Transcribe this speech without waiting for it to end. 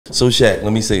So Shaq,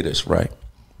 let me say this, right?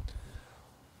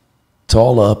 To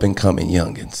all the up and coming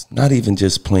youngins, not even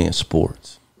just playing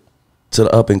sports, to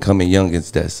the up and coming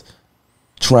youngins that's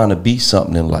trying to be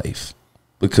something in life,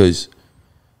 because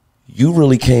you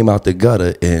really came out the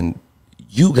gutter and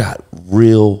you got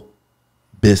real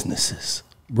businesses.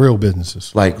 Real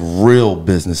businesses. Like real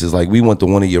businesses. Like we went to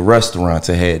one of your restaurants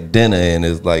and had dinner, and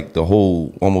it's like the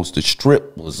whole, almost the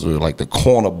strip was, or like the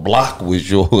corner block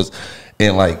was yours.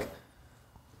 And like,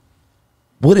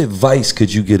 what advice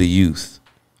could you give a youth?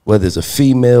 Whether it's a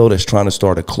female that's trying to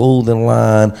start a clothing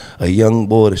line, a young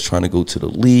boy that's trying to go to the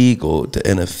league or the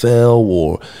NFL,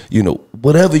 or, you know,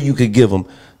 whatever you could give them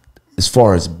as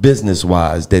far as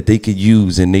business-wise that they could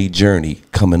use in their journey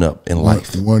coming up in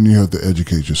life. One, you have to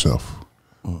educate yourself.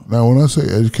 Now, when I say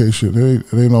education,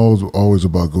 it ain't always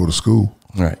about go to school.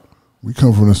 Right. We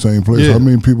come from the same place. Yeah. How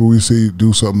many people we see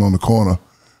do something on the corner,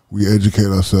 we educate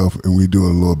ourselves and we do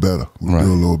it a little better. We do it a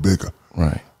little bigger.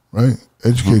 Right. Right?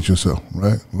 Educate yourself,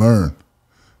 right? Learn.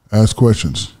 Ask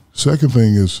questions. Second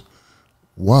thing is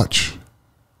watch.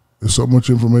 There's so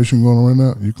much information going on right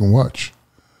now, you can watch.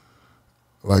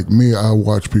 Like me, I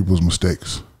watch people's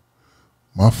mistakes.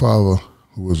 My father,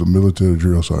 who was a military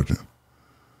drill sergeant,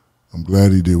 I'm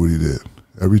glad he did what he did.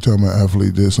 Every time an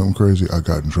athlete did something crazy, I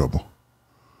got in trouble.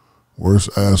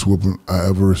 Worst ass whooping I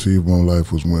ever received in my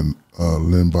life was when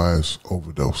Lynn Bias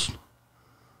overdosed.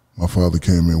 My father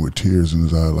came in with tears in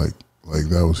his eye like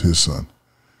that was his son.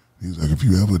 He's like, if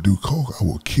you ever do coke, I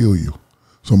will kill you.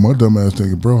 So my dumb ass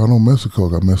thinking, bro, I don't mess with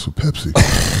coke, I mess with Pepsi.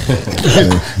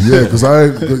 Yeah, because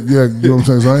you know what I'm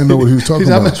saying? 'Cause I didn't know what he was talking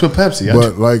about. I mess with Pepsi.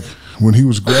 But like when he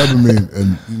was grabbing me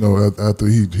and, you know, after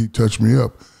he touched me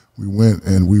up, we went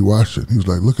and we watched it. He was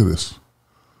like, look at this.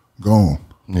 Gone.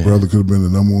 Yeah. Brother could have been the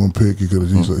 #1 pick. He could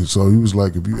have. So he was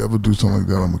like, if you ever do something like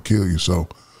that, I'm going to kill you. So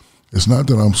it's not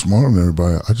that I'm smarter than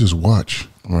everybody. I just watch.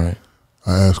 Right.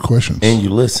 I ask questions. And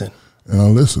you listen. And I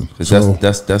listen. So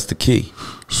that's the key.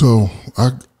 So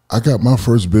I got my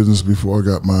first business before I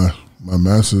got my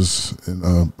master's in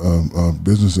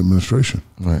business administration.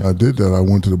 Right. I did that. I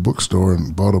went to the bookstore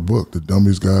and bought a book, The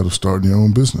Dummy's Guide of Starting Your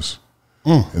Own Business.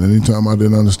 And anytime I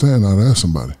didn't understand, I'd ask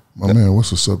somebody, my man,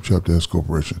 what's a subchapter S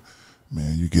corporation?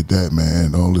 Man, you get that,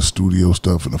 man, all this studio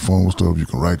stuff and the phone stuff, you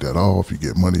can write that off, you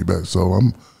get money back. So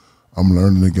I'm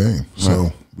learning the game. Right.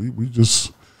 So we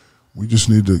just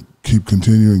need to keep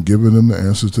continuing giving them the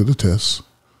answers to the tests.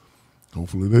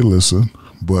 Hopefully they listen,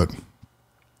 but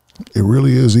it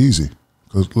really is easy.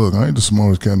 Because, look, I ain't the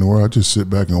smartest cat in the world. I just sit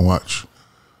back and watch.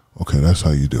 Okay, that's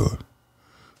how you do it.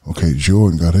 Okay,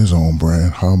 Jordan got his own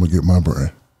brand. How am I going to get my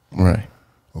brand? Right.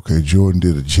 Okay, Jordan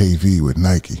did a JV with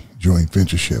Nike, joint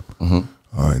ventureship. All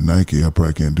right, Nike, I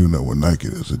probably can't do nothing with Nike.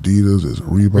 There's Adidas, there's a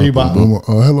Reebok.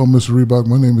 Hello, Mr. Reebok.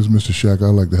 My name is Mr. Shaq.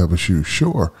 I'd like to have a shoe.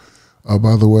 Sure.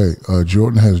 By the way,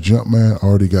 Jordan has Jumpman. I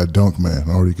already got Dunkman.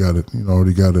 I already got it.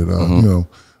 You know,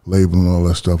 labeling all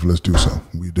that stuff. Let's do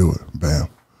something. We do it. Bam.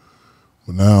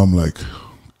 But now I'm like,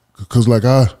 because like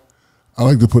I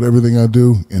like to put everything I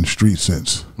do in street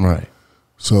sense. Right.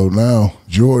 So now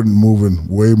Jordan moving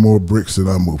way more bricks than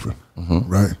I'm moving.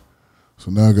 Right.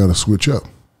 So now I got to switch up.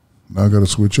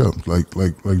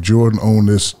 Like Jordan owned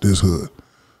this hood.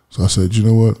 So I said, you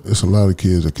know what? It's a lot of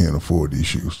kids that can't afford these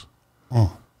shoes.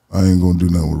 I ain't gonna do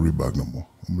nothing with Reebok no more.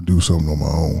 I'm gonna do something on my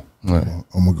own. Right.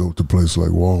 I'm gonna go to places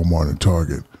like Walmart and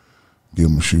Target, give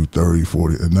them a shoe 30,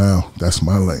 40, and now that's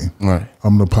my lane. Right.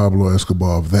 I'm the Pablo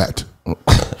Escobar of that.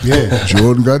 Yeah.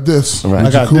 Jordan got this. Right.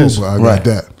 I got cool, this. But I got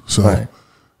that. So, you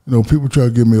know, people try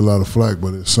to give me a lot of flack,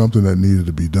 but it's something that needed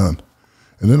to be done.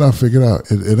 And then I figured out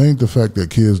it ain't the fact that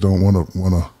kids don't want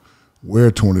to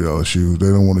wear $20 shoes. They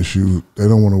don't want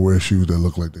to wear shoes that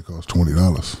look like they cost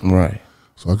 $20. Right.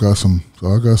 So I got some,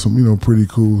 you know, pretty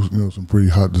cool, you know, some pretty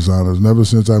hot designers. And ever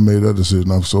since I made that decision,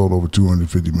 I've sold over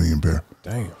 250 million pair.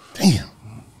 Damn.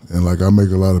 And like, I make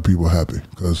a lot of people happy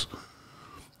because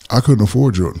I couldn't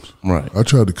afford Jordans. Right. I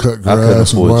tried to cut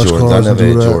grass and wash cars. I never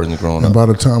had Jordans growing up. And by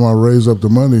the time I raised up the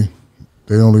money,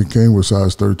 they only came with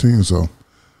size 13, so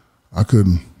I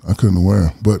couldn't wear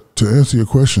them. But to answer your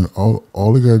question,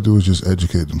 all they got to do is just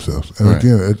educate themselves. And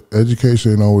again,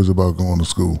 education ain't always about going to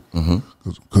school.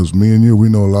 Because me and you, we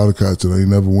know a lot of cats that ain't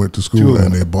never went to school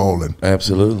and they balling.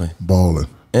 Absolutely. Balling.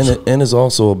 And it's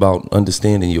also about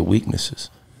understanding your weaknesses.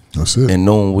 That's it. And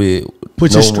knowing where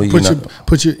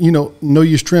know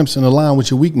your strengths and align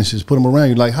with your weaknesses. Put them around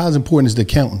you. Like, how important is the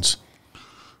accountants?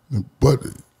 But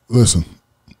listen,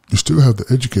 you still have to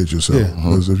educate yourself.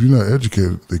 Because if you're not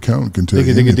educated, the accountant can take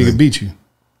anything. They can beat you.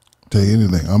 Take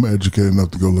anything. I'm educated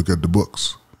enough to go look at the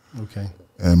books. Okay.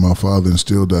 And my father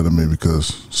instilled that in me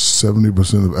because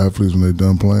 70% of athletes, when they're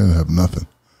done playing, have nothing.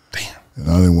 Damn.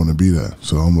 And I didn't want to be that.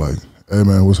 So I'm like, hey,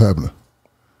 man, what's happening?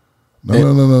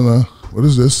 No. What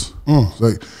is this? It's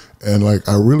like, and like,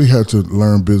 I really had to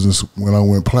learn business when I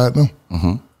went platinum.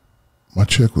 My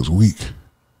check was weak.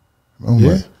 I'm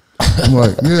like,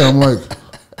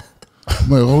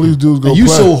 all these dudes go. And you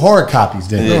platinum. sold hard copies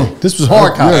then. Yeah. This was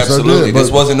hard copies. Yes, absolutely. This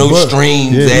wasn't no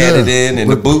streams added in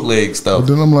and the bootleg stuff. But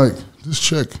then I'm like, this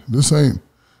check, this ain't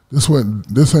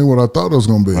what I thought it was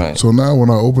gonna be. Right. So now when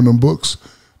I open them books,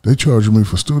 they charge me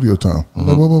for studio time.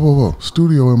 Whoa.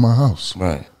 Studio in my house.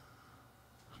 Right.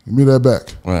 Give me that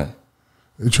back. Right.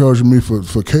 They charging me for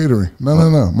catering.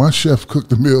 No. My chef cooked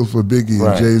the meals for Biggie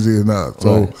and Jay-Z and I.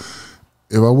 So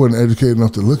if I wasn't educated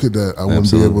enough to look at that, I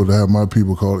wouldn't be able to have my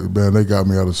people call it. Man, they got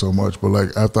me out of so much. But like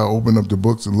after I opened up the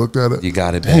books and looked at it, you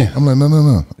got it back. I'm like,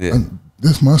 no. Yeah.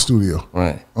 This is my studio.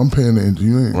 Right. I'm paying the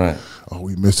engineering. Right. Oh,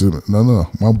 we mixed it. No.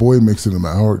 My boy mixed it.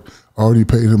 I already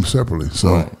paid him separately.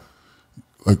 So,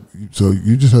 so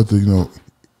you just have to,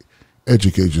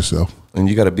 educate yourself. And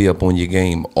you got to be up on your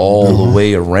game all the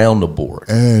way around the board.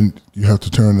 And you have to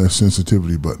turn that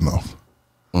sensitivity button off.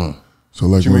 So,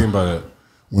 like, what you mean by that?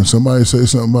 When somebody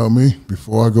says something about me,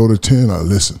 before I go to 10, I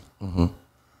listen. All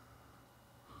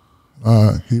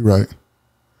right, he right.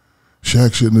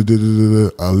 Shaq shouldn't have did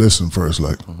it. I listen first,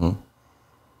 like,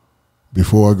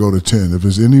 before I go to 10. If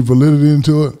there's any validity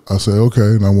into it, I say, okay,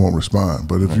 and I won't respond.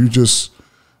 But if you just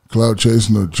clout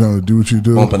chasing or trying to do what you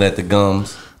do, bumping at the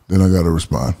gums, then I got to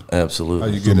respond. Absolutely.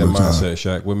 How you get that mindset,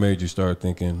 Shaq? What made you start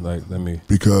thinking, like, let me?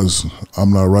 Because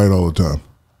I'm not right all the time.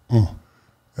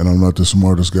 And I'm not the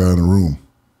smartest guy in the room.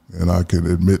 And I can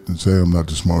admit and say I'm not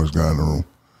the smartest guy in the room.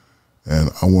 And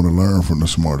I want to learn from the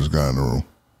smartest guy in the room.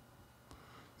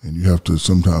 And you have to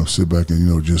sometimes sit back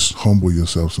and, just humble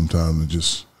yourself sometimes and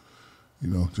just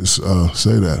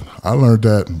say that. I learned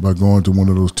that by going to one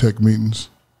of those tech meetings.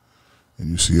 And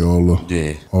you see all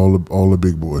the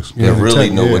big boys. They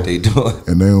really know what they doing.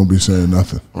 And they don't be saying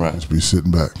nothing. Right. Just be sitting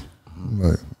back.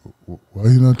 Like, why are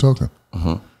you not talking?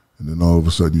 And then all of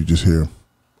a sudden you just hear,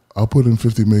 I'll put in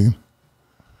 50 million.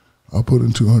 I'll put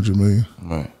in 200 million.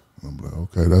 Right. I'm like,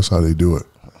 okay, that's how they do it.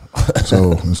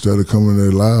 So instead of coming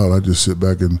there loud, I just sit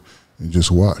back and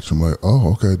just watch. I'm like,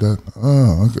 oh, okay, okay.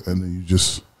 And then you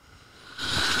just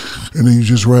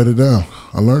write it down.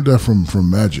 I learned that from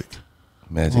Magic.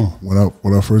 When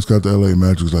I first got to LA,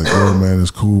 Magic was like, oh man,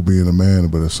 it's cool being a man,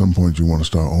 but at some point you want to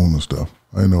start owning stuff.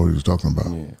 I didn't know what he was talking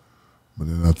about. Yeah. But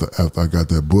then after I got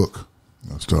that book,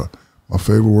 my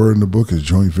favorite word in the book is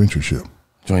joint ventureship.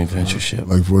 Joint ventureship.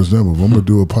 Like, for example, if I'm going to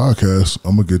do a podcast,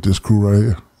 I'm going to get this crew right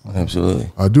here.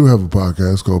 Absolutely. I do have a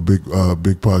podcast called Big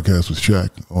Podcast with Shaq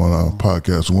on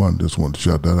Podcast One. Just wanted to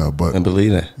shout that out. But I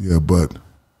believe that. Yeah, but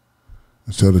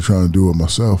instead of trying to do it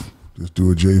myself, just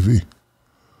do a JV.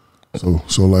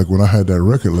 So like when I had that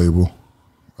record label,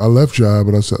 I left Jive,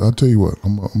 but I said, I'll tell you what,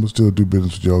 I'm going to still do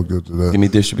business with y'all. Get to that. Give me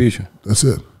distribution. That's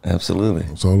it. Absolutely.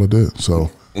 That's all I did. So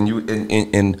and you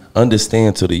and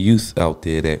understand to the youth out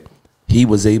there that he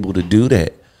was able to do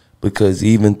that because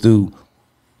even through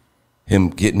him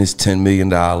getting his $10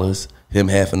 million, him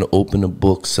having to open the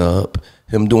books up,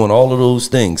 him doing all of those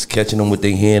things, catching them with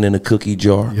their hand in a cookie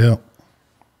jar. Yeah.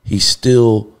 He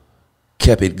still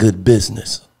kept it good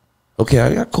business. Okay,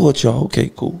 I caught y'all.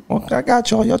 Okay, cool. I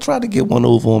got y'all. Y'all tried to get one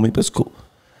over on me, but it's cool.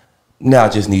 Now I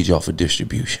just need y'all for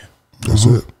distribution. That's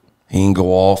it. He ain't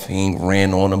go off. He ain't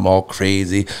ran on them all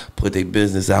crazy, put their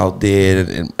business out there.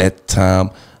 And at the time,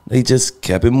 they just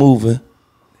kept it moving,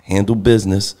 handled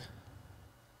business,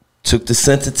 took the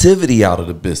sensitivity out of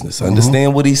the business.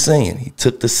 Understand what he's saying. He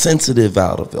took the sensitive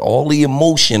out of it, all the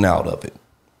emotion out of it,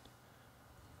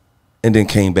 and then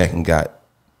came back and got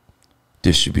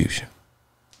distribution.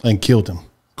 And killed him.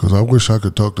 Because I wish I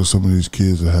could talk to some of these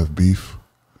kids that have beef.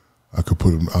 I could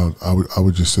put them out. I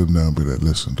would just sit them down and be like,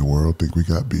 listen, the world think we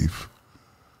got beef.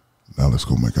 Now let's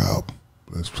go make an album.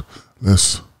 Let's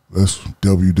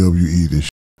WWE this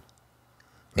shit.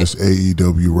 Let's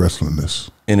AEW wrestling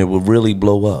this. And it will really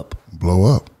blow up.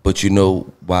 Blow up. But you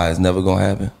know why it's never going to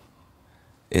happen?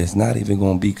 It's not even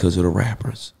going to be because of the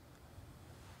rappers.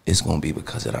 It's going to be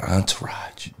because of the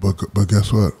entourage. But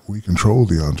guess what? We control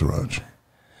the entourage.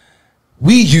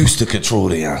 We used to control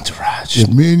the entourage. If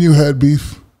me and you had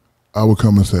beef, I would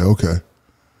come and say, okay.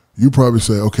 You probably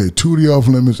say, okay, Tootie off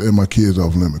limits and my kids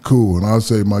off limit. Cool. And I'd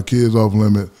say my kids off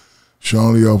limit,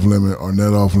 Shawnee off limit,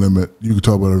 Arnett off limit. You can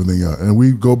talk about everything else. And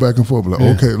we go back and forth. Like,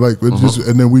 okay, like, just,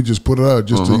 and then we just put it out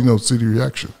just to, see the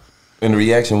reaction. And the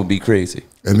reaction would be crazy.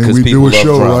 And then we do a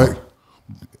show, right?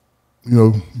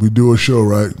 We do a show,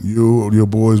 right? You, your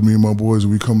boys, me and my boys,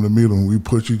 we come to meet them. We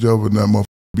push each other and that motherfucker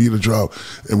beat a drop.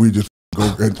 And we just go,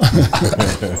 and,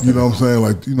 you know what I'm saying?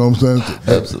 Like, you know what I'm saying?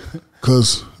 Absolutely.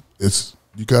 Because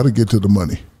you got to get to the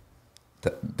money.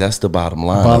 That's the bottom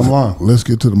line. Bottom line. Let's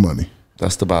get to the money.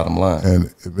 That's the bottom line. And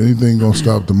if anything gonna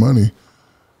stop the money,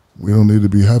 we don't need to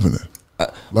be having it.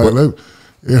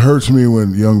 It hurts me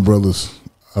when young brothers,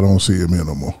 I don't see them here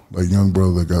no more. Like young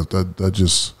brother got that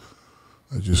just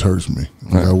hurts me.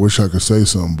 Like, I wish I could say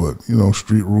something, but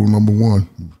street rule number one,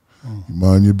 you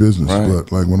mind your business. Right.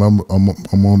 But like when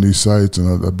I'm on these sites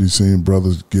and I be seeing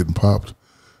brothers getting popped,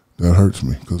 that hurts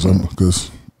me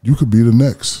because you could be the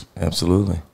next. Absolutely.